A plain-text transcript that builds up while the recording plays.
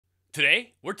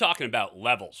Today, we're talking about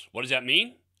levels. What does that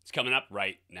mean? It's coming up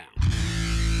right now.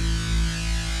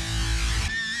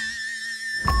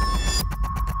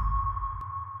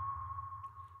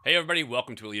 Hey, everybody,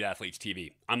 welcome to Elite Athletes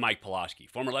TV. I'm Mike Pulaski,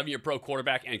 former 11-year pro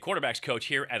quarterback and quarterbacks coach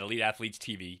here at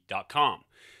EliteAthletesTV.com.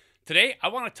 Today, I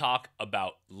want to talk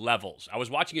about levels. I was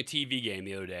watching a TV game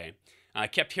the other day, and I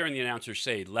kept hearing the announcers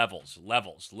say levels,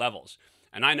 levels, levels.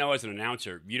 And I know as an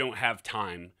announcer, you don't have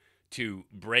time to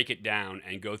break it down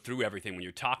and go through everything when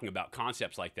you're talking about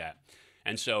concepts like that.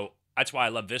 And so that's why I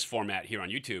love this format here on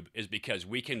YouTube, is because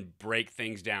we can break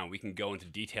things down. We can go into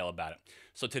detail about it.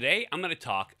 So today I'm going to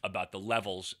talk about the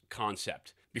levels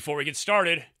concept. Before we get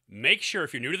started, make sure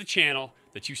if you're new to the channel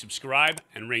that you subscribe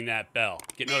and ring that bell.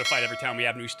 Get notified every time we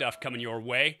have new stuff coming your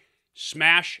way.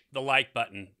 Smash the like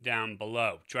button down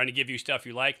below. Trying to give you stuff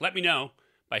you like. Let me know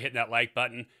by hitting that like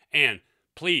button. And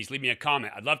please leave me a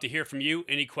comment. I'd love to hear from you.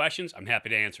 Any questions, I'm happy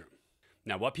to answer them.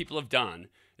 Now, what people have done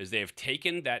is they have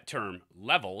taken that term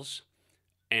levels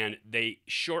and they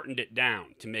shortened it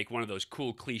down to make one of those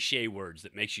cool cliche words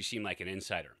that makes you seem like an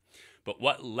insider. But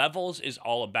what levels is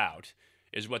all about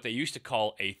is what they used to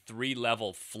call a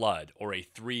 3-level flood or a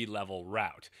 3-level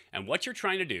route. And what you're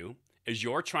trying to do is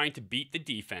you're trying to beat the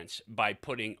defense by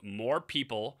putting more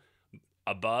people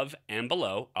above and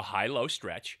below a high-low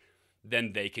stretch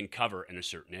than they can cover in a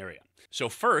certain area. So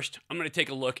first, I'm going to take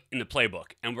a look in the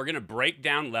playbook, and we're going to break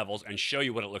down levels and show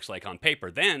you what it looks like on paper.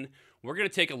 Then we're going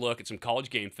to take a look at some college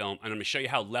game film, and I'm going to show you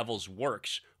how levels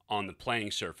works on the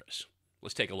playing surface.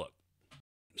 Let's take a look.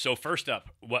 So first up,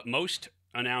 what most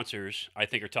announcers, I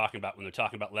think, are talking about when they're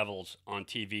talking about levels on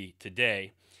TV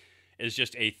today is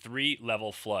just a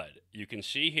 3-level flood. You can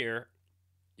see here,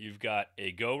 you've got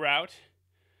a go route,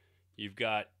 you've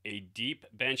got a deep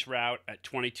bench route at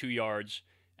 22 yards,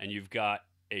 and you've got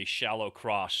a shallow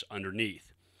cross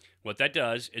underneath. What that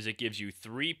does is it gives you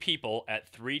 3 people at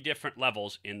 3 different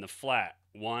levels in the flat.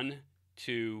 1,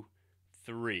 2,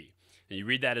 3. And you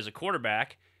read that as a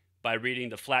quarterback by reading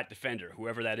the flat defender,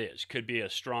 whoever that is. Could be a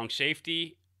strong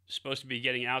safety supposed to be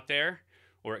getting out there,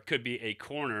 or it could be a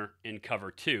corner in cover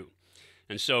 2.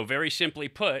 And so very simply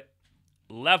put,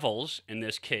 levels in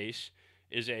this case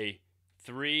is a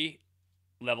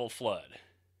 3-level flood.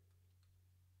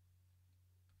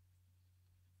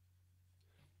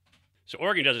 So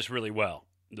Oregon does this really well.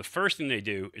 The first thing they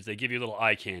do is they give you a little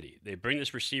eye candy. They bring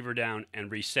this receiver down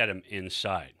and reset him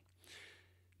inside.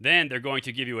 Then they're going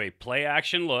to give you a play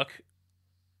action look,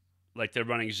 like they're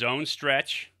running zone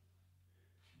stretch,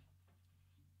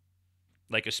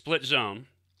 like a split zone,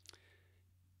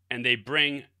 and they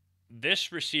bring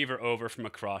this receiver over from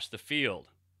across the field.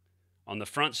 On the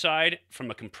front side,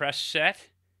 from a compressed set,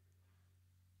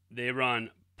 they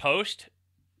run post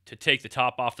to take the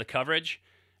top off the coverage,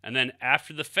 and then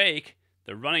after the fake,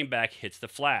 the running back hits the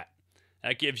flat.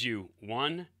 That gives you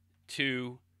 1,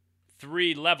 2,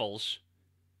 3 levels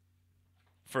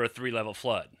for a 3-level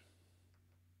flood.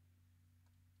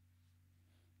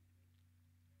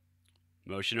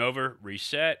 Motion over,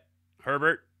 reset.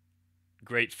 Herbert,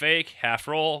 great fake, half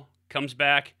roll, comes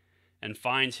back and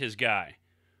finds his guy.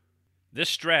 This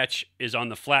stretch is on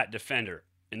the flat defender.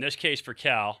 In this case for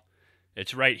Cal,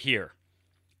 it's right here.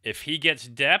 If he gets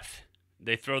depth,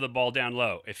 they throw the ball down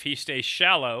low. If he stays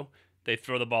shallow, they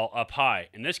throw the ball up high.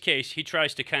 In this case, he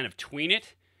tries to kind of tween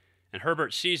it, and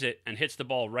Herbert sees it and hits the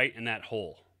ball right in that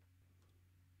hole.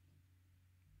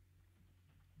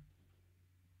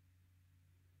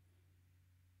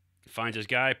 Finds his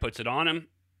guy, puts it on him.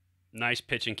 Nice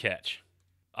pitch and catch.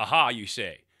 Aha, you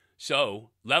say.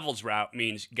 So, levels route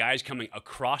means guys coming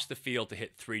across the field to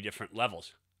hit 3 different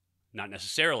levels. Not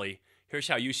necessarily. Here's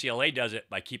how UCLA does it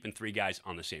by keeping 3 guys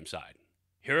on the same side.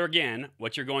 Here again,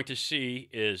 what you're going to see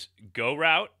is go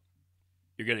route.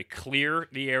 You're going to clear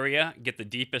the area, get the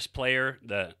deepest player,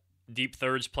 the deep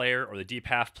thirds player, or the deep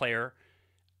half player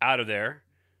out of there.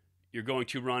 You're going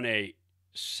to run a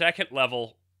second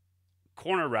level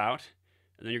corner route,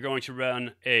 and then you're going to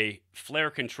run a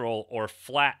flare control or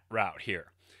flat route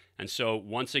here. And so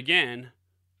once again,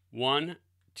 1,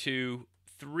 2,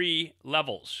 3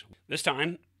 levels. This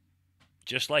time,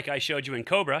 just like I showed you in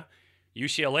Cobra,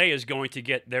 UCLA is going to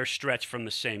get their stretch from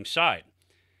the same side.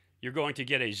 You're going to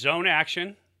get a zone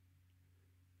action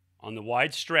on the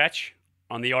wide stretch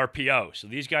on the RPO. So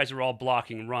these guys are all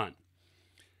blocking run.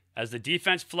 As the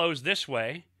defense flows this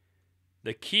way,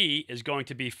 the key is going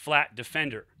to be flat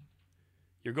defender.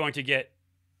 You're going to get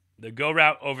the go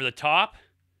route over the top,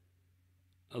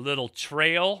 a little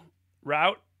trail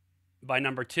route by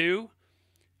number 2,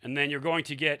 and then you're going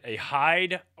to get a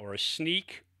hide or a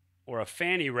sneak or a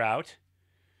fanny route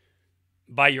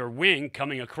by your wing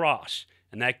coming across.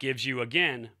 And that gives you,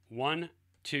 again, 1,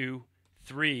 2,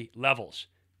 3 levels.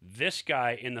 This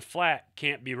guy in the flat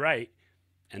can't be right,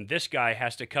 and this guy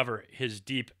has to cover his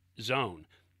deep zone.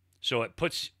 So it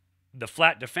puts the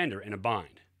flat defender in a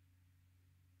bind.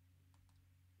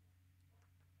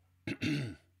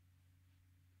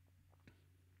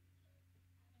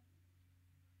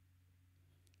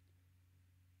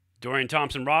 Dorian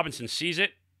Thompson-Robinson sees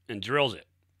it and drills it.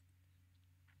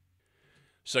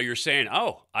 So you're saying,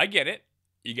 oh, I get it.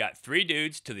 You got 3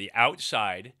 dudes to the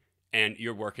outside, and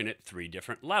you're working at 3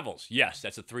 different levels. Yes,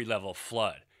 that's a 3-level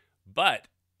flood. But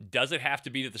does it have to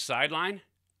be to the sideline?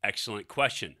 Excellent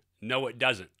question. No, it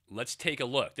doesn't. Let's take a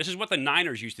look. This is what the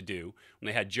Niners used to do when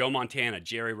they had Joe Montana,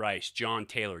 Jerry Rice, John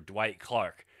Taylor, Dwight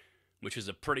Clark, which was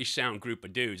a pretty sound group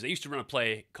of dudes. They used to run a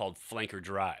play called flanker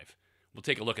drive. We'll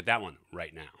take a look at that one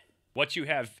right now. What you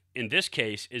have in this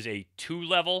case is a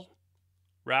 2-level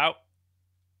route,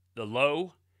 the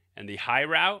low and the high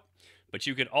route, but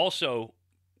you could also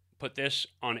put this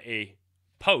on a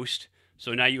post,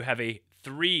 so now you have a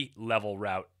 3-level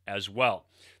route as well.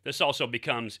 This also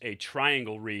becomes a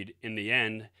triangle read in the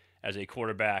end as a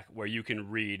quarterback, where you can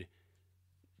read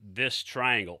this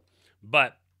triangle.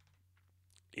 But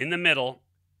in the middle,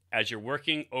 as you're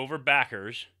working over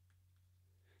backers,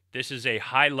 this is a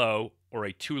high-low or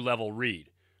a 2-level read.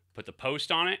 Put the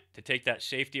post on it to take that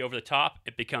safety over the top.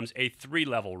 It becomes a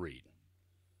 3-level read.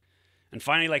 And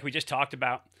finally, like we just talked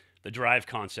about, the drive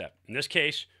concept. In this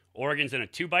case, Oregon's in a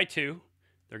 2x2.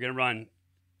 They're going to run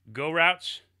go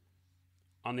routes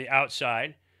on the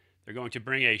outside. They're going to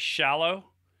bring a shallow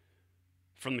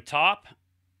from the top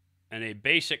and a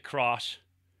basic cross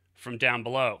from down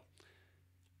below.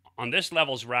 On this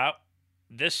level's route,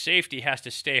 this safety has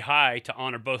to stay high to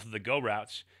honor both of the go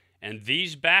routes, and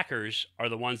these backers are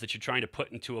the ones that you're trying to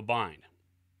put into a bind.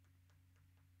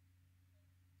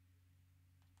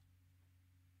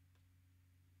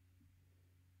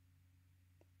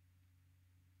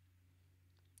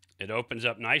 It opens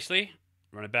up nicely.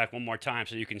 Run it back one more time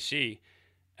so you can see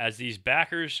as these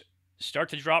backers start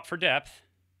to drop for depth,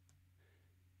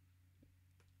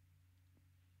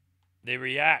 they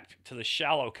react to the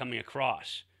shallow coming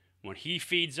across. When he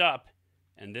feeds up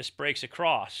and this breaks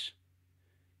across,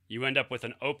 you end up with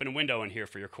an open window in here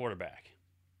for your quarterback.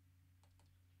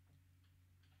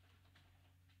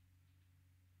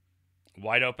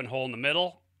 Wide open hole in the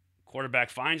middle. Quarterback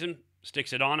finds him,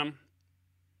 sticks it on him.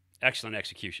 Excellent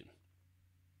execution.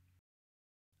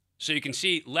 So you can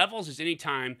see levels is any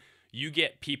time you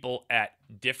get people at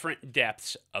different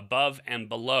depths above and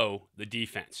below the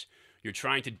defense. You're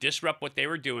trying to disrupt what they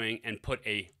were doing and put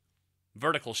a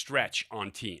vertical stretch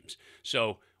on teams.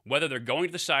 So whether they're going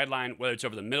to the sideline, whether it's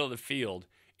over the middle of the field,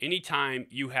 anytime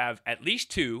you have at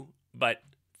least 2, but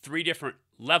 3 different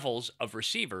levels of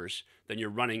receivers, then you're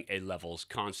running a levels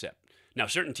concept. Now,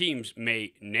 certain teams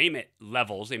may name it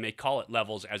levels. They may call it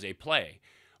levels as a play,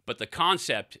 but the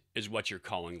concept is what you're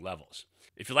calling levels.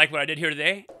 If you like what I did here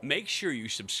today, make sure you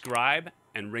subscribe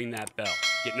and ring that bell.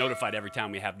 Get notified every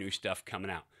time we have new stuff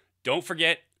coming out. Don't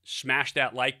forget, smash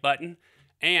that like button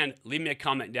and leave me a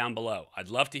comment down below. I'd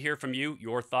love to hear from you,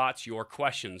 your thoughts, your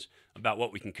questions about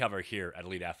what we can cover here at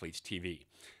Elite Athletes TV.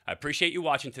 I appreciate you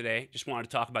watching today. Just wanted to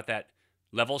talk about that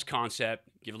levels concept,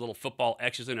 give a little football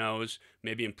X's and O's,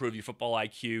 maybe improve your football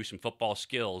IQ, some football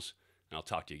skills, and I'll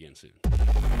talk to you again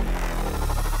soon.